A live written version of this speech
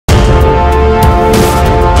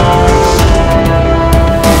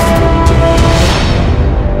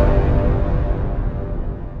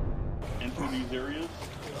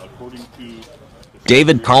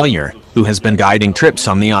David Collier, who has been guiding trips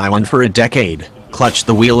on the island for a decade, clutched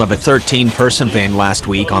the wheel of a 13-person van last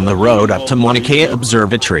week on the road up to Mauna Kea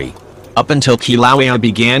Observatory. Up until Kilauea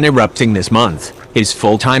began erupting this month, his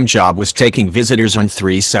full-time job was taking visitors on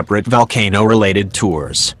 3 separate volcano-related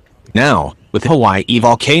tours. Now, with Hawaii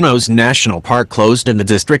Volcanoes National Park closed and the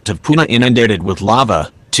district of Puna inundated with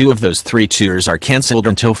lava, 2 of those 3 tours are cancelled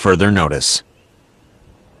until further notice.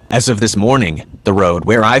 As of this morning, the road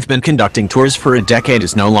where I've been conducting tours for a decade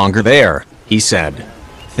is no longer there, he said.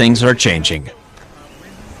 Things are changing.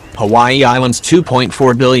 Hawaii Island's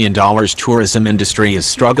 $2.4 billion tourism industry is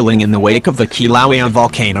struggling in the wake of the Kilauea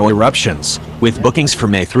Volcano Eruptions, with bookings for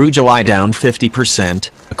May through July down 50%,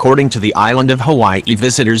 according to the Island of Hawaii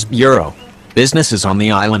Visitors Bureau. Businesses on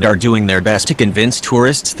the island are doing their best to convince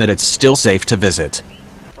tourists that it's still safe to visit.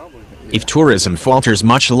 If tourism falters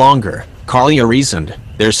much longer, Collier reasoned,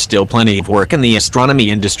 there's still plenty of work in the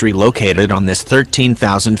astronomy industry located on this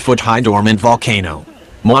 13,000-foot-high dormant volcano.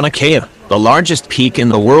 Mauna Kea, the largest peak in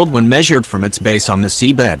the world when measured from its base on the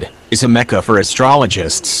seabed, is a mecca for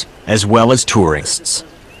astrologists, as well as tourists.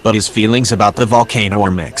 But his feelings about the volcano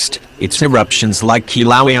are mixed. It's eruptions like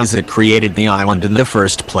Kilauea's that created the island in the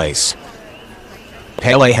first place.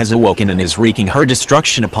 Pele has awoken and is wreaking her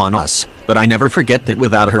destruction upon us, but I never forget that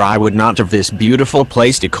without her I would not have this beautiful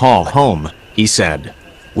place to call home, he said.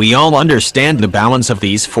 We all understand the balance of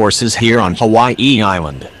these forces here on Hawaii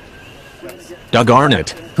Island. Doug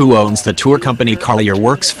Arnott, who owns the tour company Collier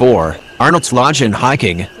works for, Arnott's Lodge and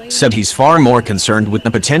Hiking, said he's far more concerned with the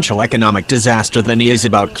potential economic disaster than he is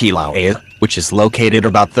about Kilauea, which is located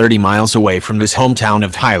about 30 miles away from his hometown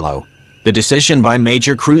of Hilo. The decision by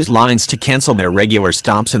major cruise lines to cancel their regular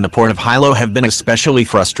stops in the port of Hilo have been especially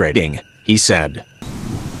frustrating, he said.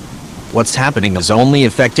 What's happening is only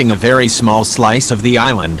affecting a very small slice of the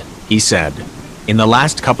island, he said. In the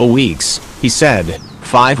last couple weeks, he said,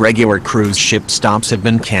 5 regular cruise ship stops have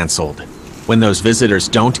been cancelled. When those visitors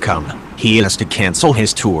don't come, he has to cancel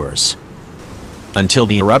his tours. Until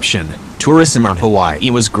the eruption, tourism on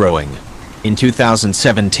Hawaii was growing. In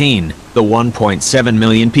 2017, the 1.7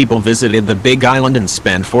 million people visited the Big Island and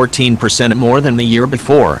spent 14% more than the year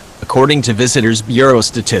before, according to Visitors Bureau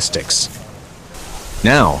statistics.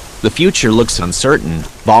 Now, the future looks uncertain.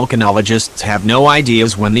 Volcanologists have no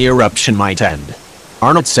ideas when the eruption might end.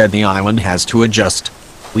 Arnold said the island has to adjust.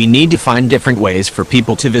 We need to find different ways for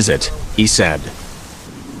people to visit, he said.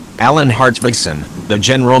 Alan Hartvigsen, the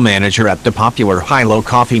general manager at the popular Hilo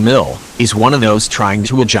Coffee Mill, is one of those trying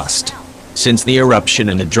to adjust. Since the eruption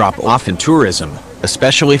and a drop-off in tourism,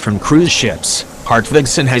 especially from cruise ships,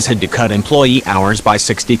 Hartvigsen has had to cut employee hours by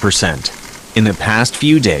 60%. In the past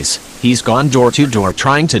few days, he's gone door-to-door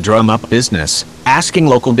trying to drum up business, asking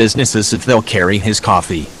local businesses if they'll carry his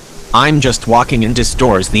coffee. I'm just walking into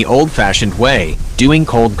stores the old-fashioned way, doing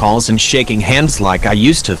cold calls and shaking hands like I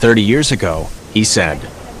used to 30 years ago, he said.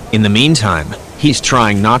 In the meantime, he's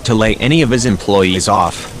trying not to lay any of his employees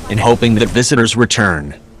off, and hoping that visitors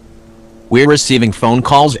return. We're receiving phone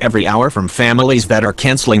calls every hour from families that are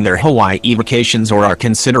canceling their Hawaii vacations or are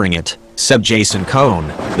considering it, said Jason Cohn,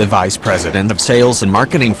 the vice president of sales and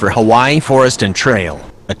marketing for Hawaii Forest and Trail,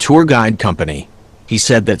 a tour guide company. He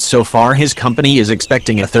said that so far his company is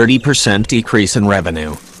expecting a 30% decrease in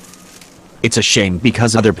revenue. It's a shame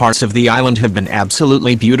because other parts of the island have been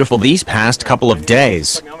absolutely beautiful these past couple of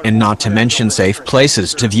days, and not to mention safe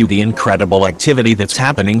places to view the incredible activity that's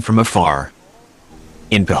happening from afar.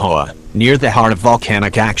 In Pahoa, near the heart of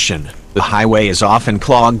volcanic action, the highway is often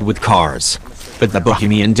clogged with cars. But the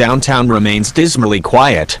bohemian downtown remains dismally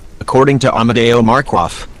quiet, according to Amadeo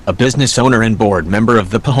Markov, a business owner and board member of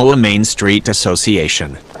the Pahoa Main Street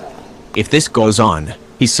Association. If this goes on,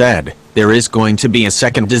 he said, there is going to be a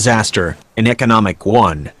second disaster, an economic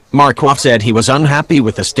one. Markov said he was unhappy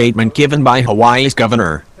with a statement given by Hawaii's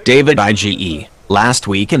governor, David Ige, last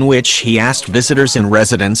week in which he asked visitors and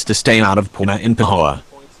residents to stay out of Puna and Pahoa.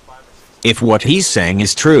 If what he's saying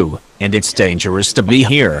is true, and it's dangerous to be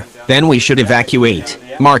here, then we should evacuate,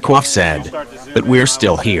 Markov said. But we're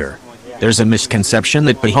still here. There's a misconception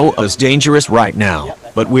that Pahoa is dangerous right now,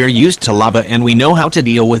 but we're used to lava and we know how to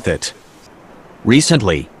deal with it.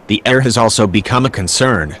 Recently, the air has also become a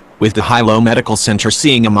concern, with the Hilo Medical Center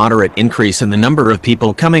seeing a moderate increase in the number of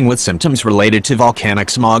people coming with symptoms related to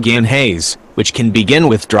volcanic smog and haze, which can begin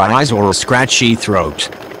with dry eyes or a scratchy throat.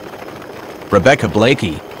 Rebecca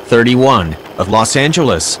Blakey, 31, of Los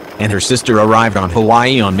Angeles, and her sister arrived on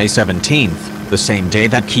Hawaii on May 17th, the same day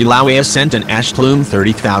that Kilauea sent an ash plume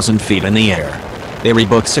 30,000 feet in the air. They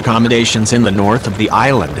rebooked accommodations in the north of the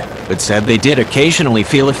island, but said they did occasionally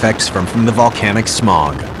feel effects from the volcanic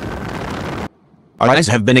smog. Our eyes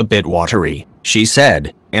have been a bit watery, she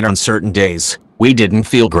said, and on certain days, we didn't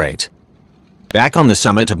feel great. Back on the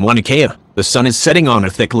summit of Mauna Kea, the sun is setting on a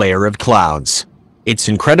thick layer of clouds. It's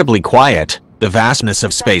incredibly quiet. The vastness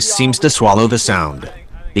of space seems to swallow the sound.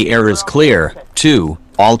 The air is clear, too,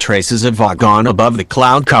 all traces of fog gone above the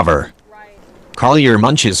cloud cover. Collier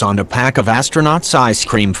munches on a pack of astronauts' ice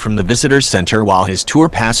cream from the visitor center while his tour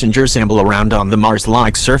passengers amble around on the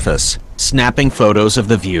Mars-like surface, snapping photos of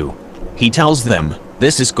the view. He tells them,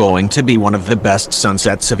 "This is going to be one of the best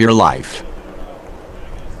sunsets of your life."